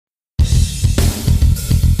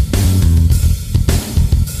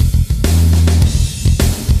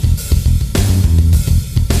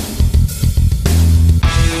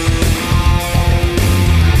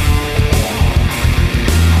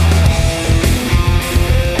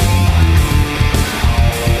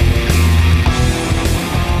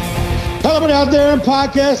Coming out there in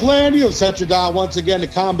podcast land, you have set your dial once again to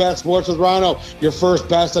Combat Sports with Rhino, your first,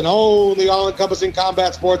 best, and only all-encompassing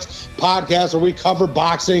combat sports podcast where we cover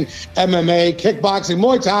boxing, MMA, kickboxing,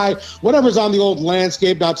 Muay Thai, whatever's on the old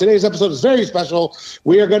landscape. Now, today's episode is very special.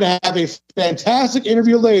 We are going to have a fantastic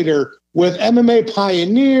interview later with MMA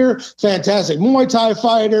pioneer, fantastic Muay Thai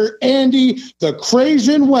fighter, Andy the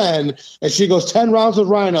CrAsian Nguyen, as she goes 10 rounds with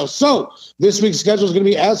Rhino. So this week's schedule is going to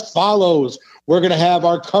be as follows. We're going to have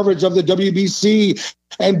our coverage of the WBC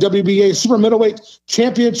and WBA Super Middleweight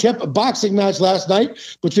Championship boxing match last night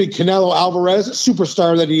between Canelo Alvarez,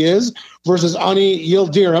 superstar that he is, versus Andy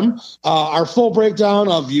Yildirim. Our full breakdown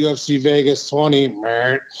of UFC Vegas 20.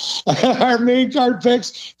 Our main card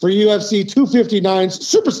picks for UFC 259's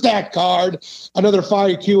Super Stack card. Another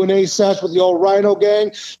fire Q&A sesh with the old Rhino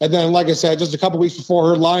Gang. And then, like I said, just a couple weeks before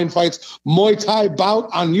her Lion Fights Muay Thai bout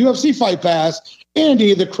on UFC Fight Pass,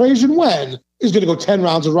 Andy the CrAsian Nguyen is going to go 10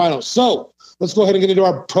 rounds with Rhino. So let's go ahead and get into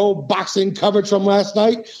our pro boxing coverage from last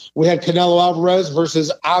night. We had Canelo Alvarez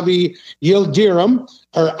versus Avni Yildirim,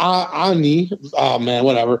 or Ani. Oh, man,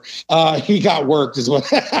 whatever. He got worked as well.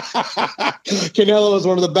 Canelo is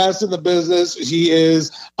one of the best in the business. He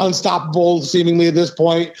is unstoppable, seemingly, at this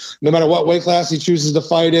point, no matter what weight class he chooses to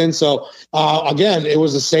fight in. So, again, it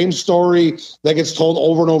was the same story that gets told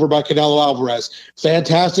over and over by Canelo Alvarez.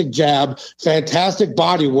 Fantastic jab, fantastic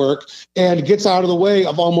body work, and gets out of the way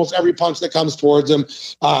of almost every punch that comes towards him.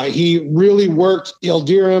 He really worked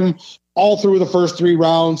Yildirim all through the first 3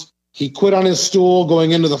 rounds. He quit on his stool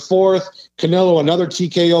going into the 4th. Canelo, another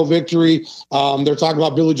TKO victory. They're talking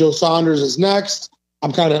about Billy Joe Saunders is next.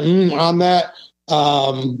 I'm kind of on that.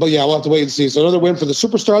 But yeah, we'll have to wait and see. So another win for the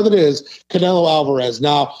superstar that is Canelo Alvarez.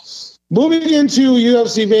 Now, moving into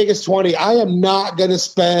UFC Vegas 20, I am not going to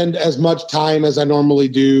spend as much time as I normally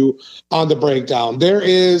do on the breakdown. There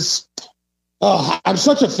is, I'm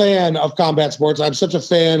such a fan of combat sports. I'm such a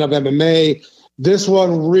fan of MMA. This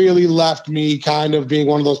one really left me kind of being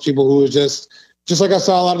one of those people who was just like I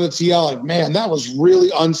saw a lot of the TL, like, man, that was really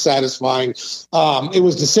unsatisfying. It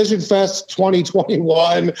was Decision Fest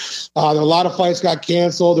 2021. There were a lot of fights got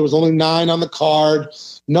canceled. There was only 9 on the card.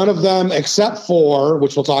 None of them except for,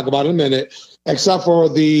 which we'll talk about in a minute, except for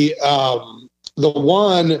the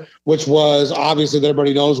one, which was obviously that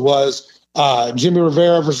everybody knows was Jimmy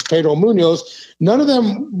Rivera versus Pedro Munoz. None of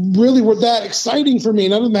them really were that exciting for me.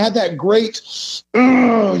 None of them had that great, you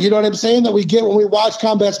know what I'm saying, that we get when we watch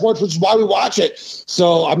combat sports, which is why we watch it.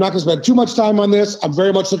 So I'm not going to spend too much time on this. I'm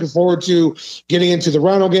very much looking forward to getting into the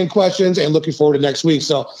Rhino Gang questions and looking forward to next week.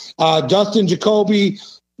 So Dustin Jacoby,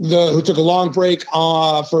 who took a long break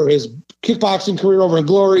for his kickboxing career over in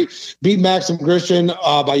Glory, beat Maxim Grishin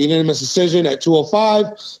by unanimous decision at 205.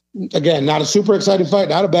 Again, not a super exciting fight,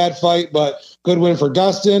 not a bad fight, but good win for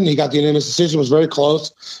Dustin. He got the unanimous decision, was very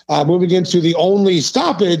close. Moving into the only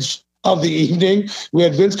stoppage of the evening, we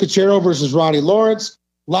had Vince Cachero versus Ronnie Lawrence.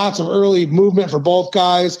 Lots of early movement for both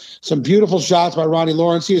guys. Some beautiful shots by Ronnie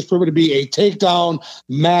Lawrence. He has proven to be a takedown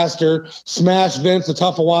master. Smashed Vince, the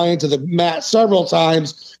tough Hawaiian, to the mat several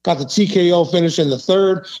times. Got the TKO finish in the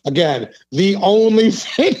 3rd. Again, the only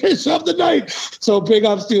finish of the night. So big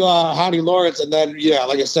ups to Ronnie Lawrence. And then, yeah,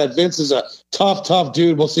 like I said, Vince is a tough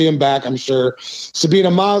dude. We'll see him back, I'm sure. Sabina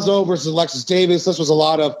Mazo versus Alexis Davis. This was a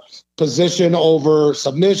lot of position over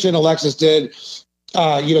submission. Alexis did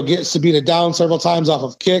get Sabina down several times off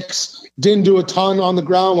of kicks. Didn't do a ton on the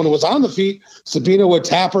ground. When it was on the feet, Sabina would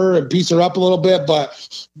tap her and piece her up a little bit,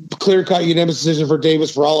 but clear-cut unanimous decision for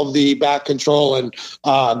Davis for all of the back control and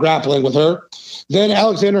grappling with her. Then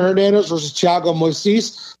Alexander Hernandez versus Thiago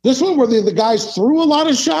Moises. This one where the guys threw a lot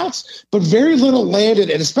of shots, but very little landed,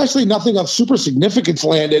 and especially nothing of super significance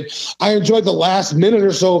landed. I enjoyed the last minute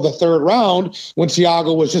or so of the 3rd round when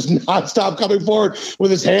Thiago was just nonstop coming forward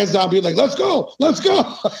with his hands down, being like, let's go.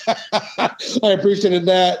 I appreciated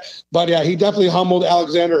that. But yeah, he definitely humbled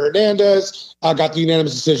Alexander Hernandez. Got the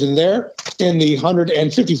unanimous decision there in the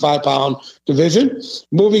 155-pound division.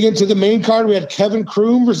 Moving into the main card, we had Kevin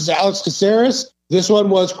Kroom versus Alex Caceres. This one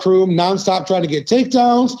was Kroom nonstop trying to get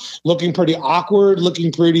takedowns, looking pretty awkward,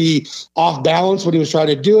 looking pretty off balance when he was trying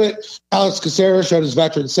to do it. Alex Caceres showed his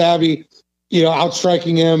veteran savvy,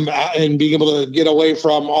 outstriking him and being able to get away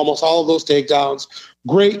from almost all of those takedowns.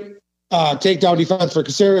 Great takedown defense for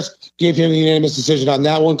Caceres. Gave him a unanimous decision on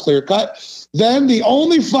that one, clear cut. Then the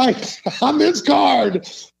only fight on this card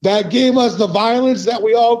that gave us the violence that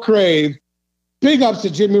we all crave. Big ups to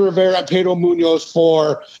Jimmy Rivera and Pedro Munoz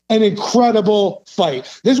for an incredible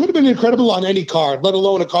fight. This would have been incredible on any card, let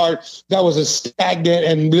alone a card that was as stagnant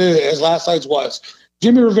and bleh as last night's was.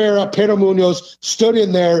 Jimmy Rivera, Pedro Munoz stood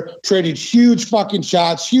in there, traded huge fucking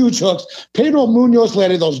shots, huge hooks. Pedro Munoz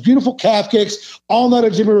landed those beautiful calf kicks all night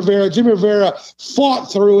of Jimmy Rivera. Jimmy Rivera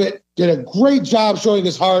fought through it, did a great job showing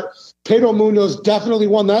his heart. Pedro Munoz definitely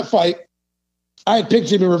won that fight. I had picked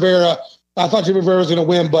Jimmy Rivera. I thought Jimmy Rivera was going to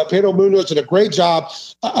win, but Pedro Munoz did a great job.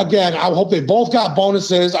 Again, I hope they both got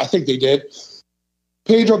bonuses. I think they did.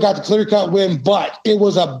 Pedro got the clear-cut win, but it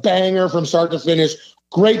was a banger from start to finish.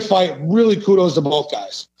 Great fight. Really kudos to both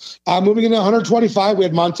guys. Moving into 125, we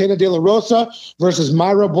had Montana De La Rosa versus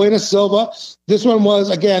Mayra Buena Silva. This one was,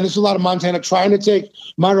 again, this was a lot of Montana trying to take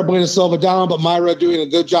Mayra Buena Silva down, but Mayra doing a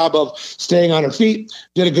good job of staying on her feet,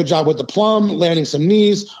 did a good job with the plum, landing some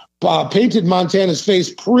knees, painted Montana's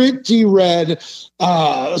face pretty red.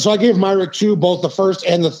 So I gave Mayra 2, both the first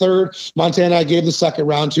and the third. Montana, I gave the second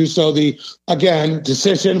round to. So again,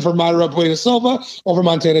 decision for Mayra Buena Silva over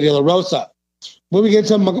Montana De La Rosa. Moving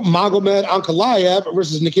into Magomed Ankalaev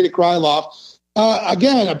versus Nikita Krylov.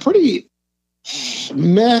 Again, a pretty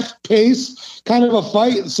meh pace kind of a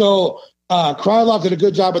fight. So Krylov did a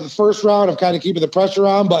good job in the first round of kind of keeping the pressure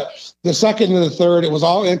on, but the second and the third, it was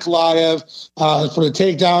all Ankalaev for the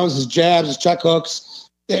takedowns, his jabs, his check hooks.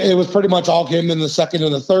 It was pretty much all him in the second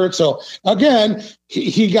and the third. So again,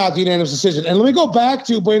 he got the unanimous decision. And let me go back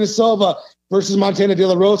to Buena Silva versus Montana De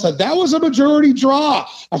La Rosa. That was a majority draw.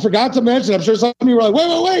 I forgot to mention, I'm sure some of you were like,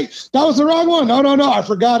 wait, that was the wrong one. No. I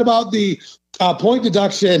forgot about the point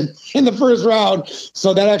deduction in the first round.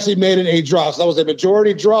 So that actually made it a draw. So that was a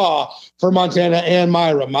majority draw for Montana and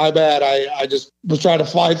Mayra. My bad. I just was trying to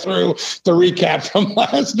fly through the recap from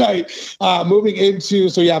last night. Moving into,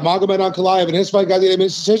 Magomed Ankalaev and his fight got the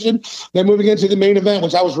unanimous decision. Then moving into the main event,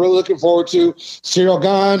 which I was really looking forward to, Cyril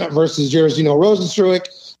Gane versus Jairzinho Rozenstruik.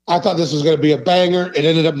 I thought this was going to be a banger. It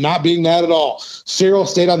ended up not being that at all. Cyril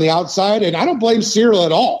stayed on the outside, and I don't blame Cyril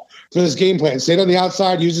at all for this game plan. Stayed on the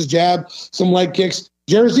outside, used his jab, some leg kicks.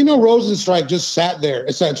 Jairzinho Rozenstruik just sat there,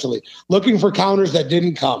 essentially, looking for counters that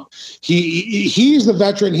didn't come. He's the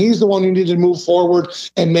veteran. He's the one who needed to move forward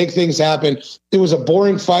and make things happen. It was a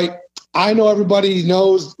boring fight. I know everybody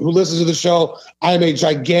knows who listens to the show. I am a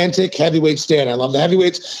gigantic heavyweight stan. I love the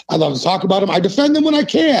heavyweights. I love to talk about them. I defend them when I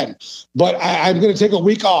can, but I'm going to take a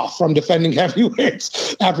week off from defending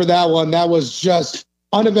heavyweights after that one. That was just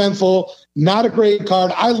uneventful, not a great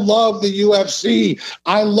card. I love the UFC.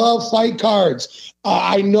 I love fight cards.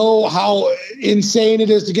 I know how insane it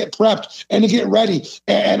is to get prepped and to get ready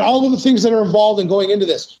and all of the things that are involved in going into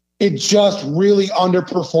this. It just really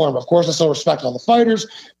underperformed. Of course, I still respect all the fighters.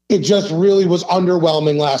 It just really was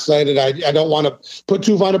underwhelming last night, and I don't want to put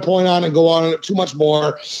too fine a point on and go on too much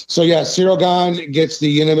more. So, Cyril Gane gets the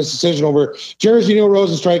unanimous decision over Jairzinho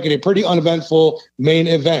Rozenstruik in a pretty uneventful main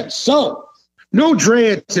event. So, no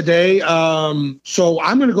Drea today, so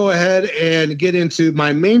I'm going to go ahead and get into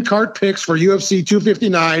my main card picks for UFC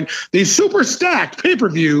 259, the super stacked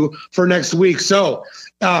pay-per-view for next week. So,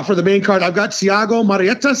 for the main card, I've got Thiago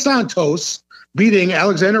Marieta Santos beating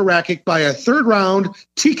Alexander Rakic by a third-round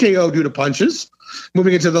TKO due to punches.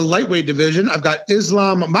 Moving into the lightweight division, I've got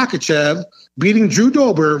Islam Makhachev beating Drew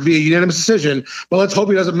Dober via unanimous decision, but let's hope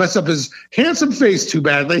he doesn't mess up his handsome face too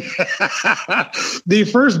badly. The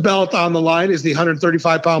first belt on the line is the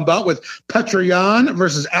 135-pound belt with Petr Yan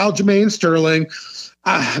versus Aljamain Sterling.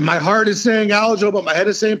 My heart is saying Aljo, but my head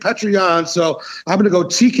is saying Petr Yan, so I'm going to go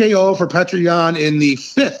TKO for Petr Yan in the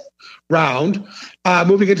fifth round.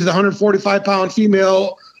 Moving into the 145-pound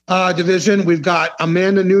female division, we've got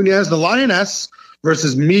Amanda Nunes, the Lioness,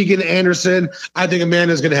 versus Megan Anderson. I think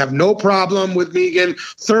Amanda is going to have no problem with Megan.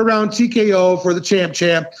 Third round TKO for the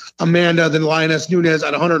champ, Amanda, the Lioness Nunes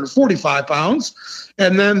at 145 pounds.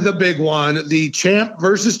 And then the big one, the champ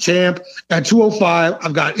versus champ at 205.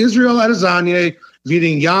 I've got Israel Adesanya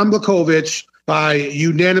beating Jan Blachowicz by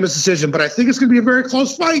unanimous decision. But I think it's going to be a very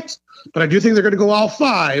close fight. But I do think they're going to go all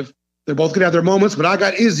five. They're both going to have their moments, but I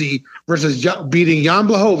got Izzy versus beating Jan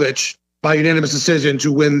Blachowicz by unanimous decision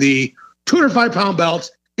to win the 205-pound belt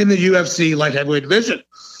in the UFC light heavyweight division.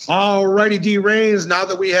 All righty, D. Reigns, now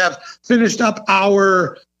that we have finished up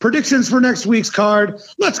our predictions for next week's card,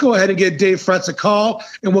 let's go ahead and get Dave Fretz a call,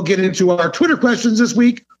 and we'll get into our Twitter questions this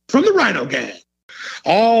week from the Rhino Gang.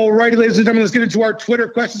 All righty, ladies and gentlemen, let's get into our Twitter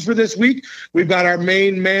questions for this week. We've got our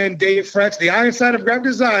main man, Dave Fretz, the Iron Side of Graphic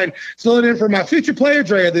Design, filling in for my future player,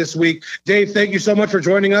 Drea, this week. Dave, thank you so much for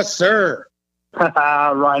joining us, sir.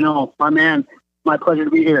 Rhino, my man. My pleasure to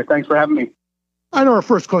be here. Thanks for having me. I know our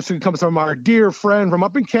first question comes from our dear friend from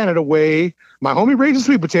up in Canada way, my homie Raging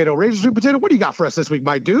Sweet Potato. Raging Sweet Potato, what do you got for us this week,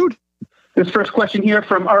 my dude? This first question here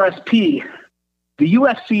from RSP. The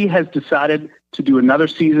UFC has decided to do another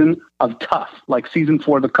season of Tough, like season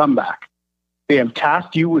 4, The Comeback. They have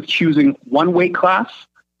tasked you with choosing one weight class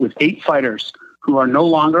with 8 fighters who are no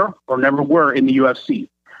longer or never were in the UFC.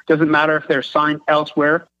 Doesn't matter if they're signed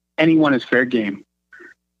elsewhere, anyone is fair game.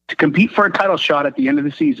 To compete for a title shot at the end of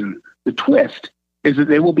the season, the twist is that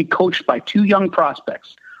they will be coached by 2 young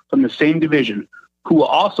prospects from the same division who will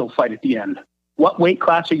also fight at the end. What weight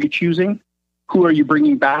class are you choosing? Who are you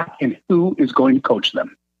bringing back? And who is going to coach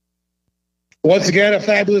them? Once again, a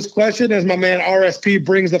fabulous question as my man RSP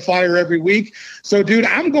brings the fire every week. So, dude,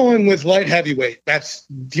 I'm going with light heavyweight. That's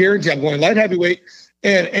guaranteed. I'm going light heavyweight.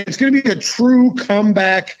 And it's going to be a true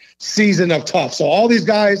comeback season of tough. So all these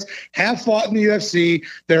guys have fought in the UFC.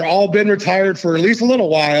 They're all been retired for at least a little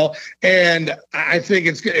while. And I think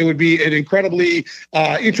it would be an incredibly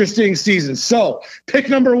interesting season. So pick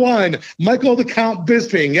number 1, Michael the Count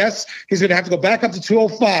Bisping. Yes, he's going to have to go back up to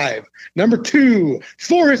 205. Number 2,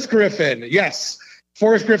 Forrest Griffin. Yes.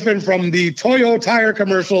 Forrest Griffin from the Toyo Tire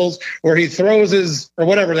commercials where he throws his, or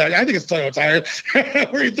whatever that, I think it's Toyo Tire,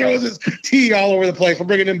 where he throws his tea all over the place. We're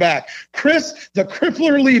bringing him back. Chris, the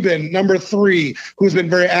Crippler Lieben, number 3, who's been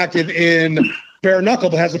very active in bare knuckle,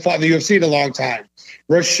 but hasn't fought in the UFC in a long time.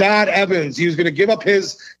 Rashad Evans, he was going to give up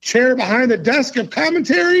his chair behind the desk of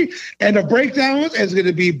commentary and of breakdowns and is going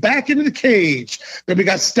to be back into the cage. Then we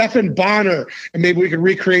got Stephan Bonner, and maybe we can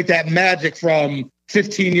recreate that magic from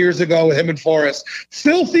 15 years ago with him and Forrest.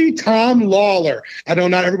 Filthy Tom Lawler. I know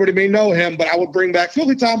not everybody may know him, but I would bring back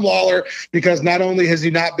Filthy Tom Lawler because not only has he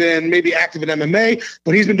not been maybe active in MMA,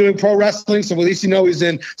 but he's been doing pro wrestling, so at least you know he's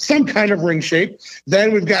in some kind of ring shape.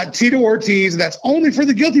 Then we've got Tito Ortiz. That's only for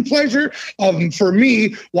the guilty pleasure of, for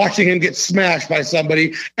me, watching him get smashed by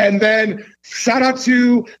somebody. And then shout out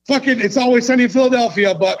to fucking It's Always Sunny in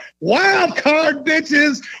Philadelphia, but wild card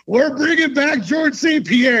bitches, we're bringing back George St.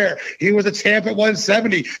 Pierre. He was a champ at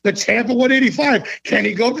 170, the champ at 185. Can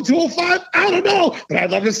he go up to 205? I don't know, but I'd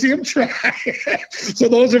love to see him try. So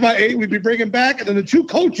those are my 8 we'd be bringing back. And then the 2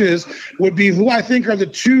 coaches would be who I think are the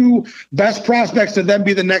 2 best prospects to then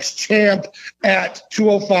be the next champ at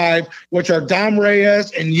 205, which are Dom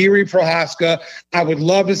Reyes and Yuri Prohaska. I would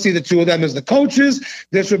love to see the 2 of them as the coaches.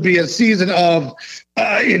 This would be a season of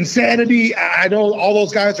insanity. I know all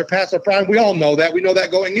those guys are past their prime. We all know that. We know that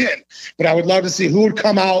going in. But I would love to see who would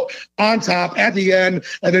come out on top at the end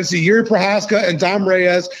and then see Yuri Prohaska and Dom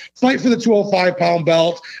Reyes fight for the 205-pound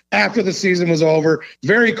belt after the season was over.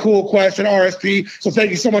 Very cool question, RSP. So thank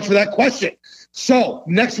you so much for that question. So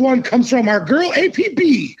next one comes from our girl,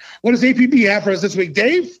 APB. What does APB have for us this week,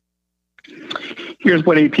 Dave? Here's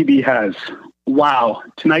what APB has. Wow,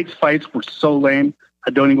 tonight's fights were so lame, I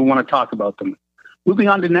don't even want to talk about them. Moving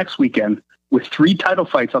on to next weekend, with 3 title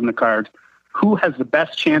fights on the card, who has the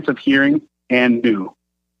best chance of hearing and new?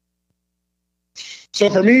 So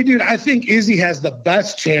for me, dude, I think Izzy has the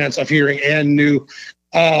best chance of hearing and new.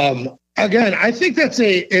 Again, I think it's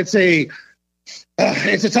a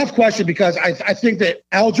tough question because I think that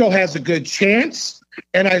Aljo has a good chance.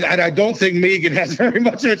 And I don't think Megan has very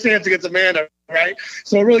much of a chance against Amanda, right?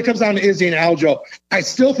 So it really comes down to Izzy and Aljo. I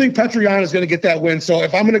still think Petriana is going to get that win. So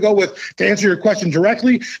if I'm going to go with, to answer your question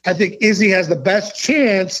directly, I think Izzy has the best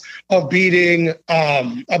chance of beating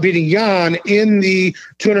Jan in the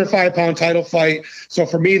 205-pound title fight. So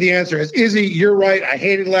for me, the answer is Izzy. You're right. I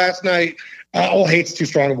hated last night. Hate's too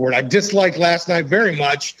strong a word. I disliked last night very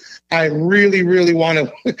much. I really, really want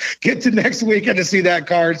to get to next weekend to see that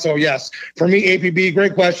card. So, yes, for me, APB,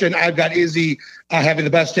 great question. I've got Izzy having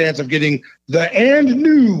the best chance of getting the and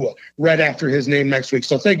new right after his name next week.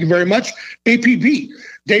 So thank you very much, APB.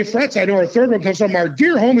 Dave Fretz, I know our third one comes from our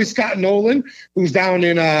dear homie, Scott Nolan, who's down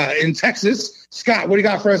in Texas. Scott, what do you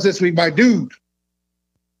got for us this week, my dude?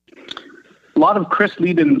 A lot of Chris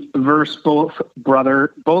Lieben versus both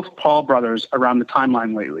Paul brothers around the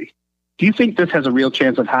timeline lately. Do you think this has a real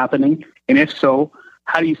chance of happening? And if so,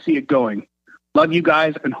 how do you see it going? Love you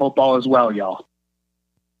guys and hope all is well, y'all.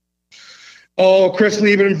 Oh, Chris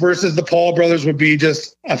Lieben versus the Paul brothers would be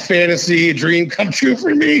just a fantasy, a dream come true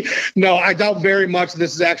for me. No, I doubt very much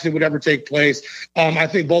this is actually would ever take place. I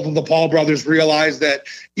think both of the Paul brothers realize that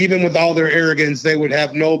even with all their arrogance, they would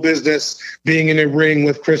have no business being in a ring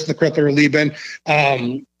with Chris the Crippler Lieben.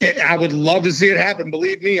 I would love to see it happen.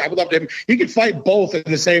 Believe me, I would love to. He could fight both in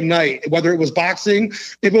the same night, whether it was boxing.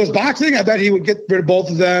 If it was boxing, I bet he would get rid of both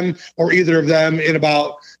of them or either of them in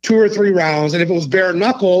about 2 or 3 rounds. And if it was bare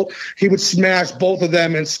knuckle, he would smash both of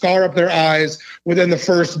them and scar up their eyes within the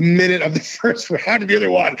first minute of the first round of either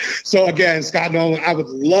one. So again, Scott Nolan, I would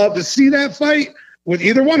love to see that fight. with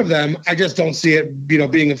either one of them. I just don't see it,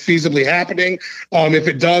 being feasibly happening. If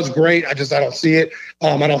it does, great. I don't see it.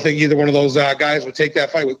 I don't think either one of those guys would take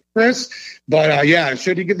that fight with Chris. But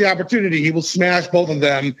should he get the opportunity, he will smash both of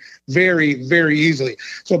them very, very easily.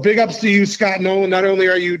 So big ups to you, Scott Nolan. Not only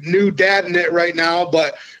are you new dad in it right now,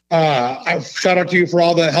 but shout out to you for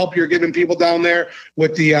all the help you're giving people down there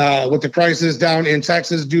with the crisis down in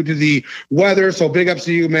Texas due to the weather. So big ups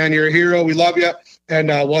to you, man. You're a hero. We love you. And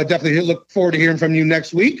we'll definitely look forward to hearing from you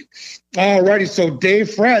next week. All righty. So Dave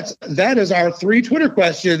Fretz, that is our 3 Twitter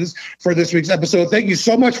questions for this week's episode. Thank you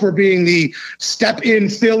so much for being the step in,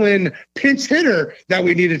 fill in pinch hitter that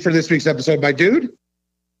we needed for this week's episode, my dude.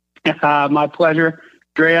 My pleasure.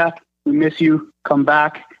 Drea, we miss you. Come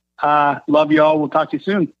back. Love you all. We'll talk to you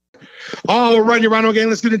soon. All righty, Rhino Gang.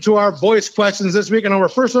 Let's get into our voice questions this week. And our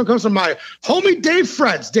first one comes from my homie, Dave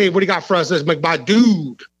Fretz. Dave, what do you got for us this week, my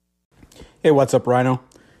dude? Hey, what's up, Rhino?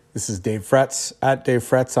 This is Dave Fretz, at Dave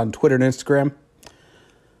Fretz on Twitter and Instagram.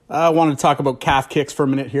 I wanted to talk about calf kicks for a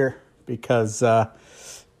minute here because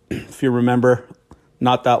if you remember,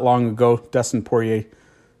 not that long ago, Dustin Poirier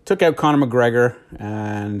took out Conor McGregor,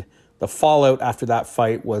 and the fallout after that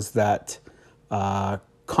fight was that Conor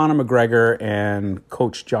McGregor and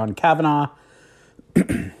Coach John Kavanagh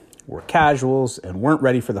were casuals and weren't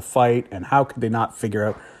ready for the fight, and how could they not figure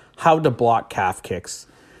out how to block calf kicks?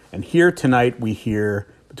 And here tonight we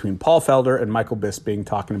hear between Paul Felder and Michael Bisping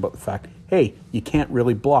talking about the fact, hey, you can't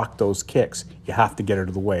really block those kicks. You have to get out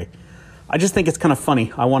of the way. I just think it's kind of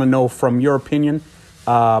funny. I want to know from your opinion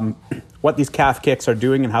what these calf kicks are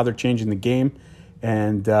doing and how they're changing the game.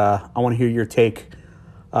 And I want to hear your take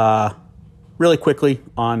really quickly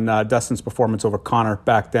on Dustin's performance over Conor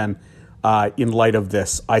back then in light of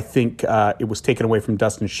this. I think it was taken away from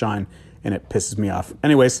Dustin's shine, and it pisses me off.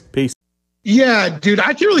 Anyways, peace. Yeah, dude,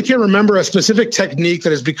 I really can't remember a specific technique that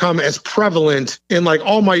has become as prevalent in like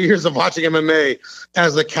all my years of watching MMA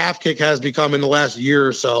as the calf kick has become in the last year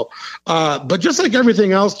or so. But just like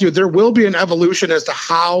everything else, dude, there will be an evolution as to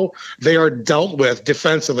how they are dealt with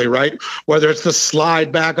defensively, right? Whether it's the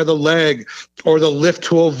slide back of the leg or the lift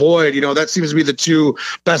to avoid, that seems to be the two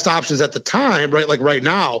best options at the time, right? Like right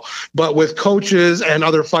now. But with coaches and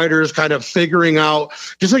other fighters kind of figuring out,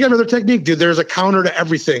 just like every other technique, dude, there's a counter to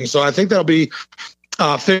everything. So I think that'll be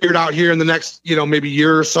figured out here in the next, maybe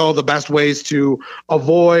year or so, the best ways to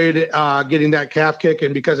avoid getting that calf kick.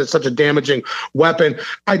 And because it's such a damaging weapon,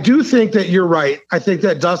 I do think that you're right. I think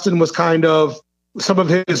that Dustin was kind of, some of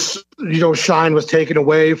his, shine was taken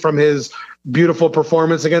away from his beautiful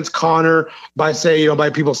performance against Conor by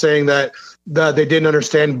people saying that they didn't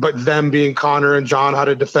understand, but them being Conor and John, how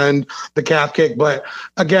to defend the calf kick. But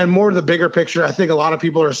again, more to the bigger picture, I think a lot of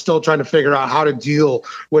people are still trying to figure out how to deal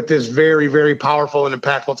with this very, very powerful and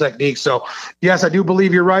impactful technique. So yes, I do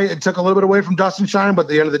believe you're right. It took a little bit away from Dustin Shine, but at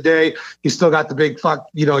the end of the day, he still got the big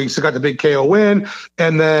he still got the big KO win.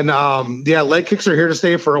 And then, leg kicks are here to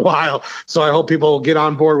stay for a while. So I hope people get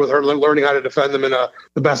on board with her learning how to defend them in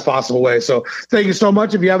the best possible way. So thank you so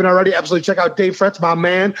much. If you haven't already, absolutely check out Dave Fretz, my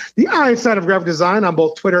man, the eye inside of graphic design on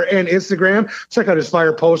both Twitter and Instagram. Check out his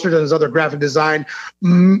fire posters and his other graphic design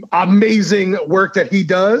amazing work that he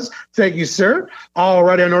does. Thank you, sir. All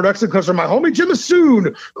right, our introduction comes from my homie Jim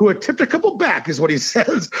Assoon, who had tipped a couple back, is what he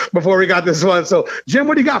says before we got this one. So, Jim,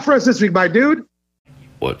 what do you got for us this week, my dude?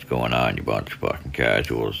 What's going on, you bunch of fucking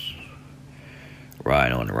casuals?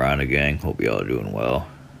 Rhino and the Rhino Gang. Hope you all are doing well.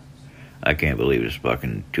 I can't believe it's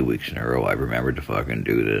fucking 2 weeks in a row I remembered to fucking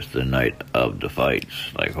do this the night of the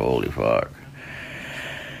fights. Like, holy fuck.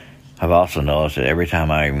 I've also noticed that every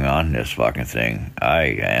time I'm on this fucking thing, I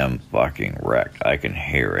am fucking wrecked. I can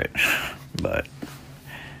hear it. But,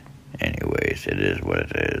 anyways, it is what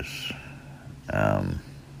it is.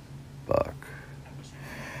 Fuck.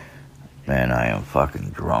 Man, I am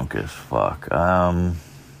fucking drunk as fuck.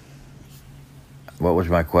 What was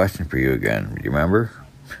my question for you again? Do you remember?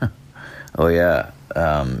 Oh, yeah.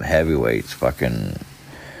 Heavyweight's fucking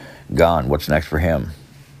gone. What's next for him?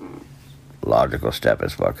 Logical step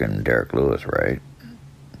is fucking Derek Lewis, right?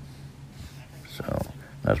 So,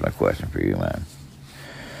 that's my question for you, man.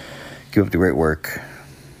 Keep up the great work.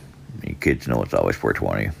 You kids know it's always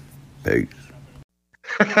 420. Peace.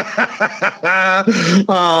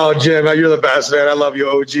 Oh, Jim, you're the best, man. I love you,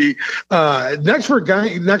 OG. Next for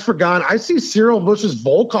Gon, I see Cyril versus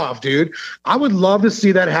Volkov, dude. I would love to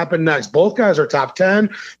see that happen next. Both guys are top 10.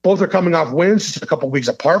 Both are coming off wins just a couple weeks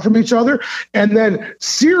apart from each other. And then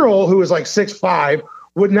Cyril, who is like 6'5",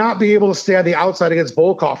 would not be able to stay on the outside against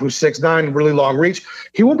Volkov, who's 6'9", really long reach.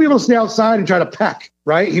 He won't be able to stay outside and try to peck,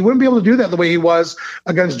 right? He wouldn't be able to do that the way he was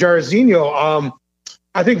against Jairzinho.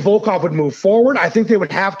 I think Volkov would move forward. I think they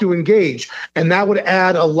would have to engage, and that would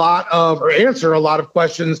add a lot of, or answer a lot of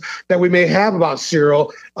questions that we may have about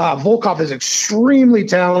Cyril. Volkov is extremely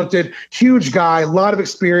talented, huge guy, a lot of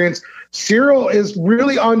experience. Cyril is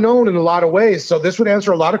really unknown in a lot of ways, so this would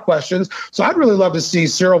answer a lot of questions. So I'd really love to see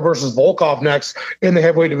Cyril versus Volkov next in the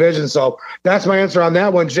heavyweight division. So that's my answer on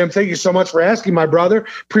that one, Jim. Thank you so much for asking, my brother.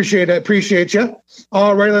 Appreciate it. Appreciate you.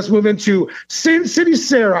 All right, let's move into Sin City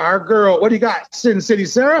Sarah, our girl. What do you got, Sin City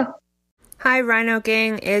Sarah? Hi, Rhino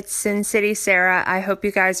Gang. It's Sin City Sarah. I hope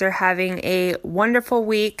you guys are having a wonderful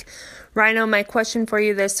week. Rhino, my question for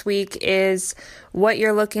you this week is what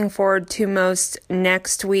you're looking forward to most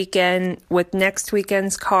next weekend with next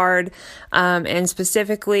weekend's card, and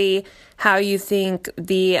specifically how you think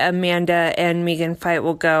the Amanda and Megan fight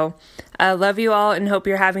will go. I love you all and hope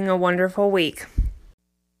you're having a wonderful week.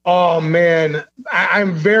 Oh, man,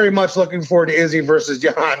 I'm very much looking forward to Izzy versus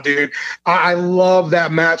Jan, dude. I love that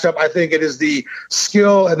matchup. I think it is the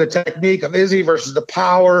skill and the technique of Izzy versus the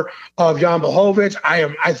power of Jan Blachowicz.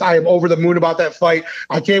 I am over the moon about that fight.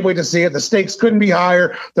 I can't wait to see it. The stakes couldn't be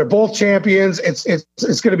higher. They're both champions. It's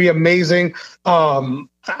going to be amazing.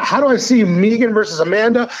 How do I see Megan versus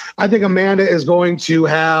Amanda? I think Amanda is going to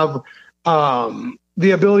have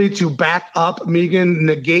the ability to back up Megan,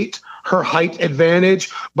 negate her height advantage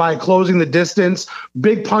by closing the distance.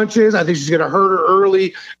 Big punches. I think she's going to hurt her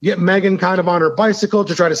early, get Megan kind of on her bicycle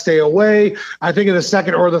to try to stay away. I think in the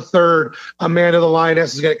second or the third, Amanda the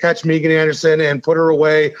Lioness is going to catch Megan Anderson and put her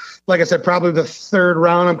away. Like I said, probably the third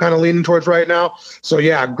round I'm kind of leaning towards right now. So,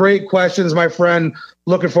 yeah, great questions, my friend.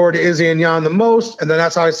 Looking forward to Izzy and Jan the most. And then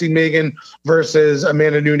that's how I see Megan versus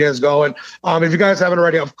Amanda Nunes going. If you guys haven't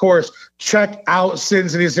already, of course, check out Sin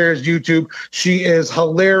City Sarah's YouTube. She is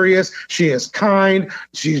hilarious. She is kind.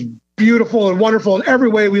 She's beautiful and wonderful in every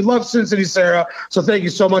way. We love Sin City Sarah. So thank you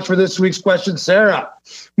so much for this week's question, Sarah.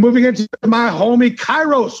 Moving into my homie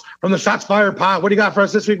Kairos from the Shots Fired Pod. What do you got for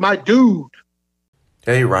us this week, my dude?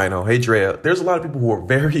 Hey, Rhino. Hey, Drea. There's a lot of people who are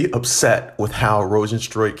very upset with how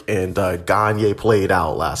Rosenstruik and Gagne played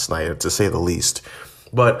out last night, to say the least.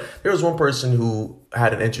 But there was one person who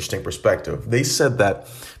had an interesting perspective. They said that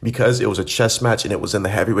because it was a chess match and it was in the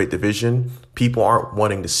heavyweight division, people aren't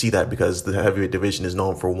wanting to see that because the heavyweight division is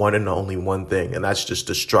known for one and only one thing, and that's just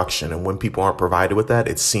destruction. And when people aren't provided with that,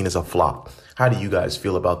 it's seen as a flop. How do you guys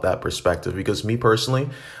feel about that perspective? Because me personally,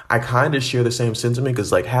 I kind of share the same sentiment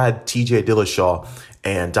because, like, had TJ Dillashaw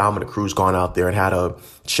and Dominic Cruz gone out there and had a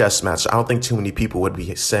chess match, I don't think too many people would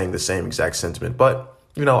be saying the same exact sentiment. But,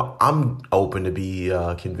 you know, I'm open to be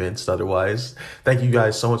convinced otherwise. Thank you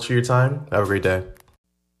guys so much for your time. Have a great day.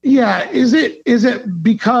 Yeah, is it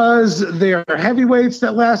because they're heavyweights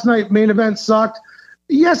that last night main event sucked?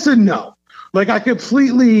 Yes and no. Like, I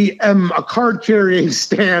completely am a card-carrying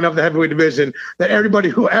stan of the heavyweight division that everybody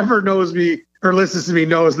who ever knows me or listens to me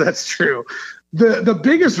knows that's true. The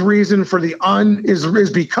biggest reason for the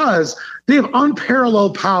is because they have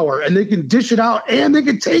unparalleled power and they can dish it out and they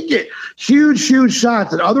can take it. Huge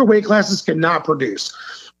shots that other weight classes cannot produce.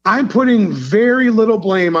 I'm putting very little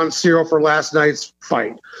blame on Cyril for last night's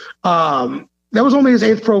fight. That was only his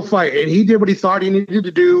 8th pro fight, and he did what he thought he needed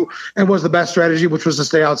to do and was the best strategy, which was to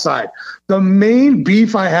stay outside. The main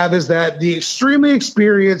beef I have is that the extremely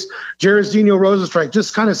experienced Jairzinho Rozenstruik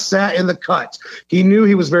just kind of sat in the cut. He knew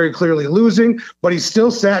he was very clearly losing, but he still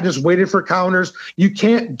sat, just waited for counters. You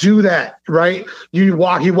can't do that, right? He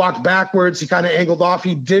walked backwards. He kind of angled off.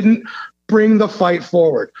 He didn't bring the fight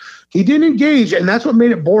forward. He didn't engage, and that's what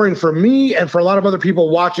made it boring for me and for a lot of other people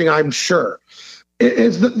watching, I'm sure.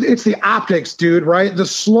 It's the optics, dude, right? The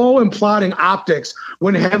slow and plodding optics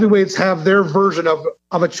when heavyweights have their version of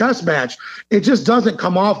a chess match. It just doesn't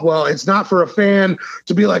come off well. It's not for a fan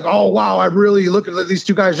to be like, oh, wow, I really look at these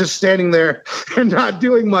two guys just standing there and not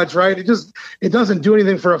doing much, right? It doesn't do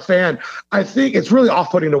anything for a fan. I think it's really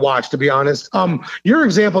off-putting to watch, to be honest. Your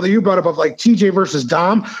example that you brought up of like TJ versus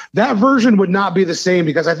Dom, that version would not be the same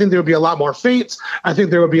because I think there would be a lot more feints. I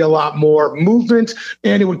think there would be a lot more movement,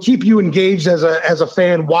 and it would keep you engaged as a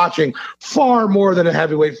fan watching far more than a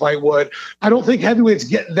heavyweight fight would. I don't think heavyweights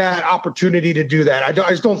get that opportunity to do that. I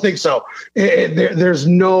just don't think so. There's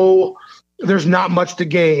not much to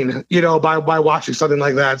gain, by watching something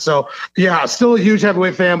like that. So yeah, still a huge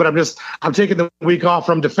heavyweight fan, but I'm taking the week off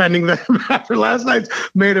from defending them after last night's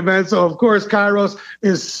main event. So of course, Kairos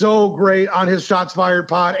is so great on his Shots Fired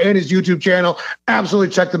pod and his YouTube channel.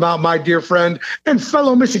 Absolutely check them out, my dear friend and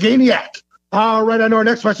fellow Michiganiac. All right, I know our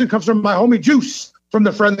next question comes from my homie Juice from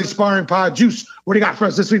the Friendly Sparring Pod. Juice, what do you got for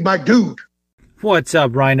us this week, my dude? What's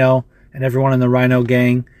up, Rhino, and everyone in the Rhino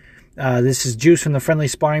Gang? This is Juice from the Friendly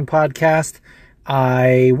Sparring Podcast.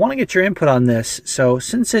 I want to get your input on this. So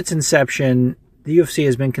since its inception, the UFC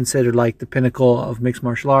has been considered like the pinnacle of mixed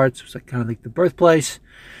martial arts. It's like kind of like the birthplace.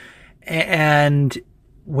 And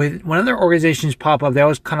when other organizations pop up, they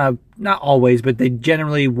always kind of, not always, but they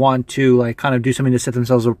generally want to like kind of do something to set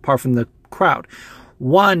themselves apart from the crowd.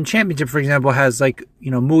 One championship, for example, has like,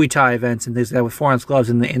 Muay Thai events and things like that with 4-ounce gloves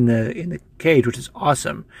in the cage, which is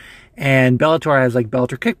awesome. And Bellator has like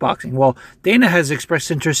Bellator kickboxing. Well, Dana has expressed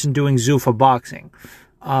interest in doing Zuffa boxing.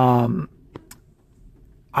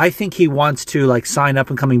 I think he wants to like sign up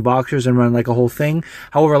and coming boxers and run like a whole thing.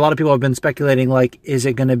 However, a lot of people have been speculating like, is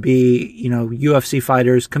it going to be, UFC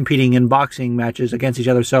fighters competing in boxing matches against each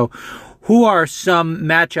other? So who are some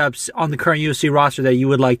matchups on the current UFC roster that you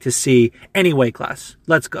would like to see any weight class?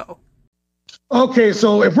 Let's go. Okay,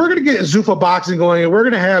 so if we're going to get Zuffa boxing going and we're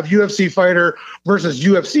going to have UFC fighter versus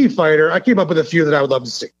UFC fighter, I came up with a few that I would love to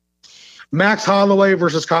see. Max Holloway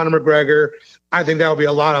versus Conor McGregor. I think that would be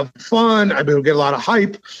a lot of fun. I mean, it would get a lot of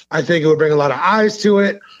hype. I think it would bring a lot of eyes to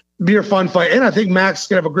it. Be a fun fight. And I think Max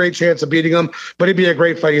can have a great chance of beating him, but it'd be a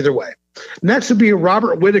great fight either way. Next would be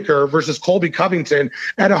Robert Whittaker versus Colby Covington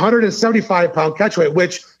at 175-pound catchweight,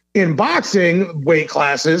 which in boxing weight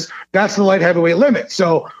classes, that's the light heavyweight limit.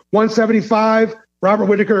 So 175, Robert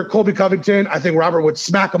Whittaker, Colby Covington. I think Robert would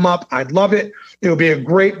smack him up. I'd love it. It would be a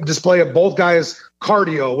great display of both guys'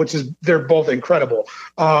 cardio, which is, they're both incredible.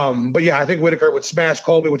 But yeah, I think Whittaker would smash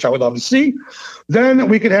Colby, which I would love to see. Then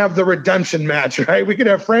we could have the redemption match, right? We could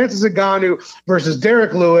have Francis Ngannou versus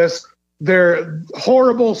Derek Lewis. Their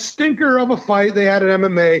horrible stinker of a fight they had in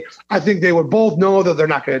MMA. I think they would both know that they're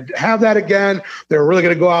not going to have that again. They're really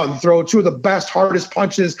going to go out and throw two of the best, hardest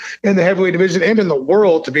punches in the heavyweight division and in the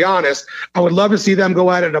world, to be honest. I would love to see them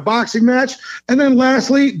go at it in a boxing match. And then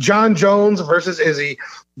lastly, John Jones versus Izzy.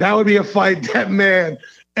 That would be a fight that, man,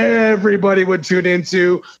 everybody would tune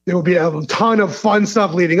into. There would be a ton of fun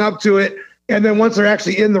stuff leading up to it. And then once they're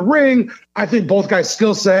actually in the ring, I think both guys'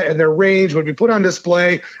 skill set and their range would be put on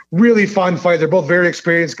display. Really fun fight. They're both very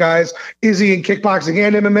experienced guys. Izzy in kickboxing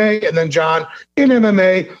and MMA, and then John in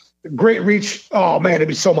MMA. Great reach. Oh, man, it'd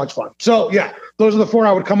be so much fun. So, yeah, those are the four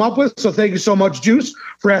I would come up with. So thank you so much, Juice,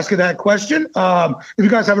 for asking that question. If you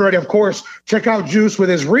guys haven't already, of course, check out Juice with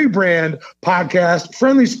his rebrand podcast,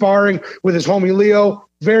 Friendly Sparring with his homie Leo.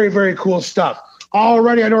 Very, very cool stuff.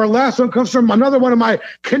 Alrighty, I know our last one comes from another one of my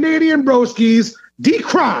Canadian broskies, D.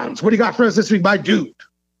 Crons. What do you got for us this week, my dude?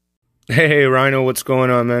 Hey, Rhino, what's going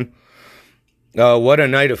on, man? What a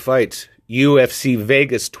night of fights. UFC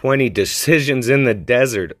Vegas 20 decisions in the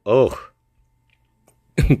desert. Oh.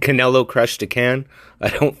 Canelo crushed a can. I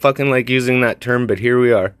don't fucking like using that term, but here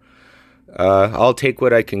we are. I'll take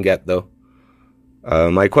what I can get, though.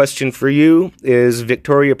 My question for you is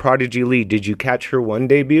Victoria Prodigy Lee. Did you catch her one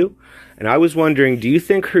debut? And I was wondering, do you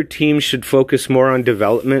think her team should focus more on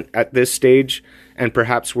development at this stage and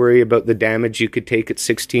perhaps worry about the damage you could take at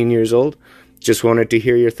 16 years old? Just wanted to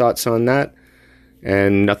hear your thoughts on that.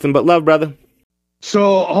 And nothing but love, brother.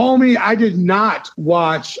 So, homie, I did not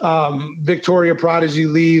watch Victoria Prodigy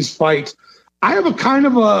Lee's fight. I have a kind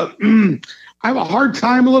of a... I have a hard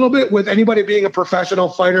time a little bit with anybody being a professional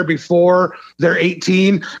fighter before they're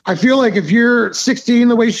 18. I feel like if you're 16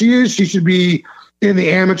 the way she is, she should be in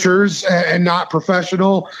the amateurs and not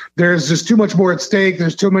professional. There's just too much more at stake.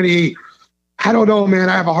 There's too many, I don't know,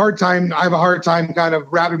 man. I have a hard time kind of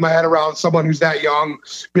wrapping my head around someone who's that young,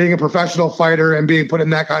 being a professional fighter and being put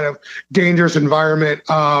in that kind of dangerous environment.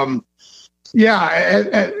 To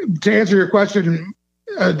answer your question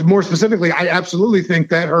more specifically, I absolutely think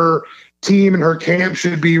that her team and her camp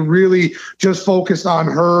should be really just focused on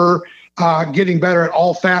her getting better at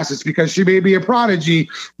all facets, because she may be a prodigy,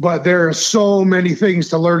 but there are so many things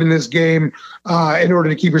to learn in this game in order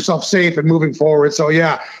to keep yourself safe and moving forward. So,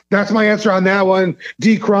 yeah, that's my answer on that one.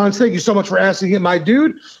 D. Crons, thank you so much for asking it, my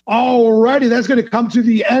dude. Alrighty, that's going to come to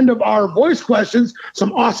the end of our voice questions.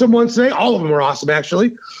 Some awesome ones today. All of them are awesome,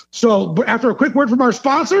 actually. So after a quick word from our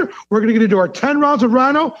sponsor, we're going to get into our 10 rounds of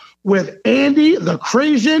Rhino with Andy the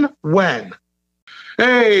CrAsian Nguyen.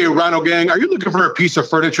 Hey, Rhino Gang, are you looking for a piece of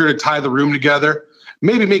furniture to tie the room together?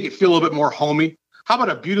 Maybe make it feel a little bit more homey? How about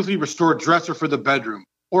a beautifully restored dresser for the bedroom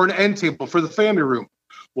or an end table for the family room?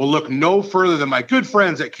 Well, look no further than my good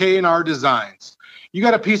friends at K&R Designs. You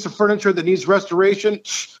got a piece of furniture that needs restoration?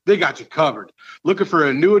 They got you covered. Looking for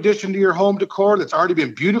a new addition to your home decor that's already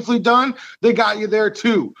been beautifully done? They got you there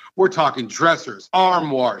too. We're talking dressers,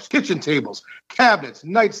 armoires, kitchen tables, cabinets,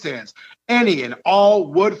 nightstands, any and all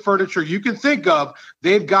wood furniture you can think of,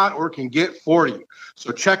 they've got or can get for you.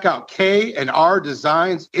 So check out K&R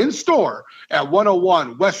Designs in store at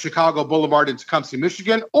 101 West Chicago Boulevard in Tecumseh,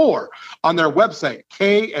 Michigan, or on their website,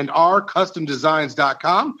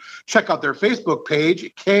 KandRCustomDesigns.com. Check out their Facebook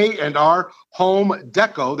page, K&R Home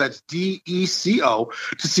Deco, that's DECO,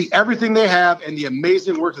 to see everything they have and the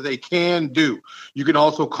amazing work that they can do. You can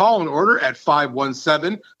also call and order at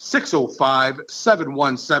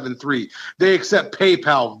 517-605-7173. They accept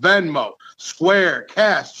PayPal, Venmo, Square,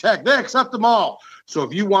 cash, check. They accept them all. So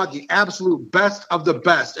if you want the absolute best of the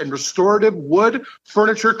best and restorative wood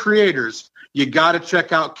furniture creators, you got to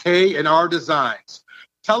check out K&R Designs.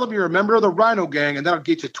 Tell them you're a member of the Rhino Gang, and that'll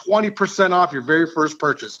get you 20% off your very first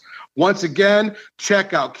purchase. Once again,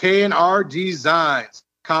 check out K&R Designs.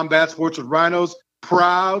 Combat Sports with Rhinos,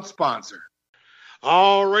 proud sponsor.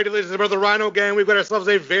 All righty, ladies and gentlemen, the Rhino Gang, we've got ourselves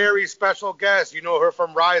a very special guest. You know her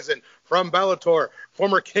from CrAsian, from Bellator,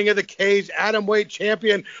 former King of the Cage, atomweight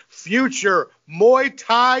champion, future Muay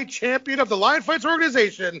Thai champion of the Lion Fights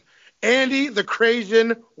organization, Andy the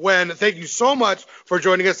CrAsian Nguyen. Thank you so much for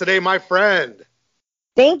joining us today, my friend.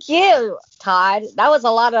 Thank you, Todd. That's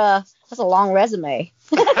a long resume.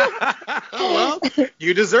 Well,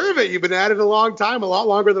 you deserve it. You've been at it a long time, a lot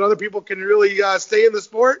longer than other people can really stay in the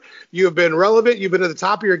sport. You've been relevant. You've been at the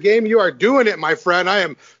top of your game. You are doing it, my friend. I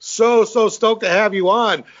am so stoked to have you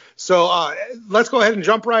on. So let's go ahead and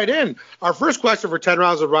jump right in. Our first question for 10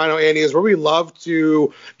 Rounds with Rhino, Andy, is where we love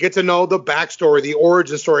to get to know the backstory, the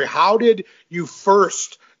origin story. How did you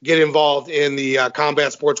first get involved in the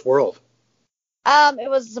combat sports world? It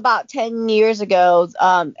was about 10 years ago.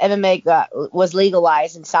 MMA was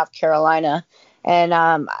legalized in South Carolina, and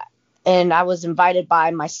I was invited by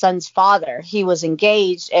my son's father. He was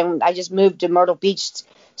engaged, and I just moved to Myrtle Beach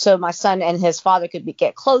so my son and his father could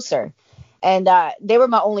get closer. And they were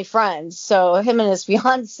my only friends. So him and his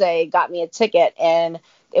fiance got me a ticket, and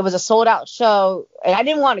it was a sold out show. And I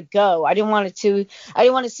didn't want to go. I didn't want to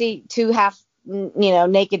see two half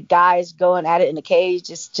naked guys going at it in a cage,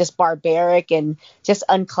 just barbaric and just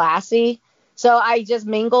unclassy. So I just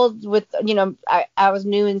mingled with, I was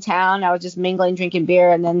new in town. I was just mingling, drinking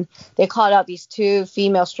beer. And then they called out these two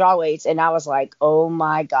female strawweights. And I was like, oh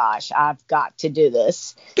my gosh, I've got to do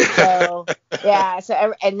this. So yeah.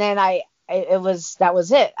 So, and then that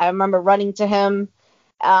was it. I remember running to him.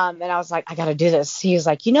 And I was like, I got to do this. He was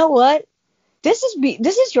like, you know what? This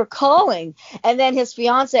is your calling. And then his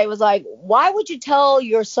fiance was like, why would you tell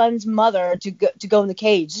your son's mother to go in the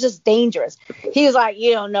cage? This is dangerous. He was like,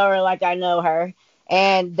 you don't know her like I know her.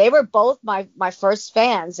 And they were both my first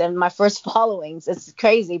fans and my first followings. It's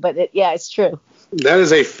crazy, but it's true. That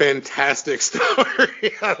is a fantastic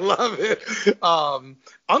story. I love it.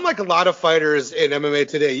 Unlike a lot of fighters in MMA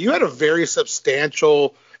today, you had a very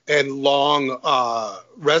substantial and long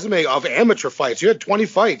resume of amateur fights. You had 20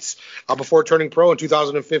 fights before turning pro in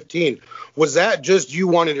 2015. Was that just you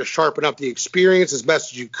wanting to sharpen up the experience as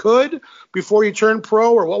best as you could before you turned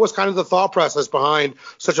pro, or what was kind of the thought process behind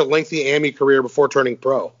such a lengthy AMI career before turning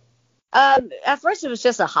pro? At first, it was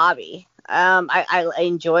just a hobby. I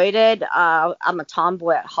enjoyed it. I'm a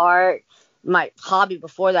tomboy at heart. My hobby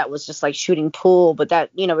before that was just like shooting pool, but that,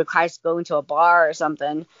 requires going to a bar or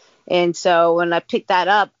something. And so when I picked that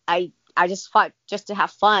up, I just fought just to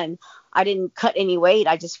have fun. I didn't cut any weight.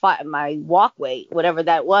 I just fought my walk weight, whatever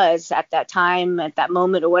that was at that time, at that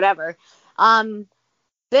moment or whatever. Then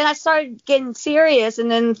I started getting serious,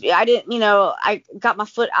 and then I got my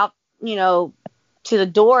foot out, to the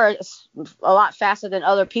door a lot faster than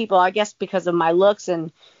other people, I guess because of my looks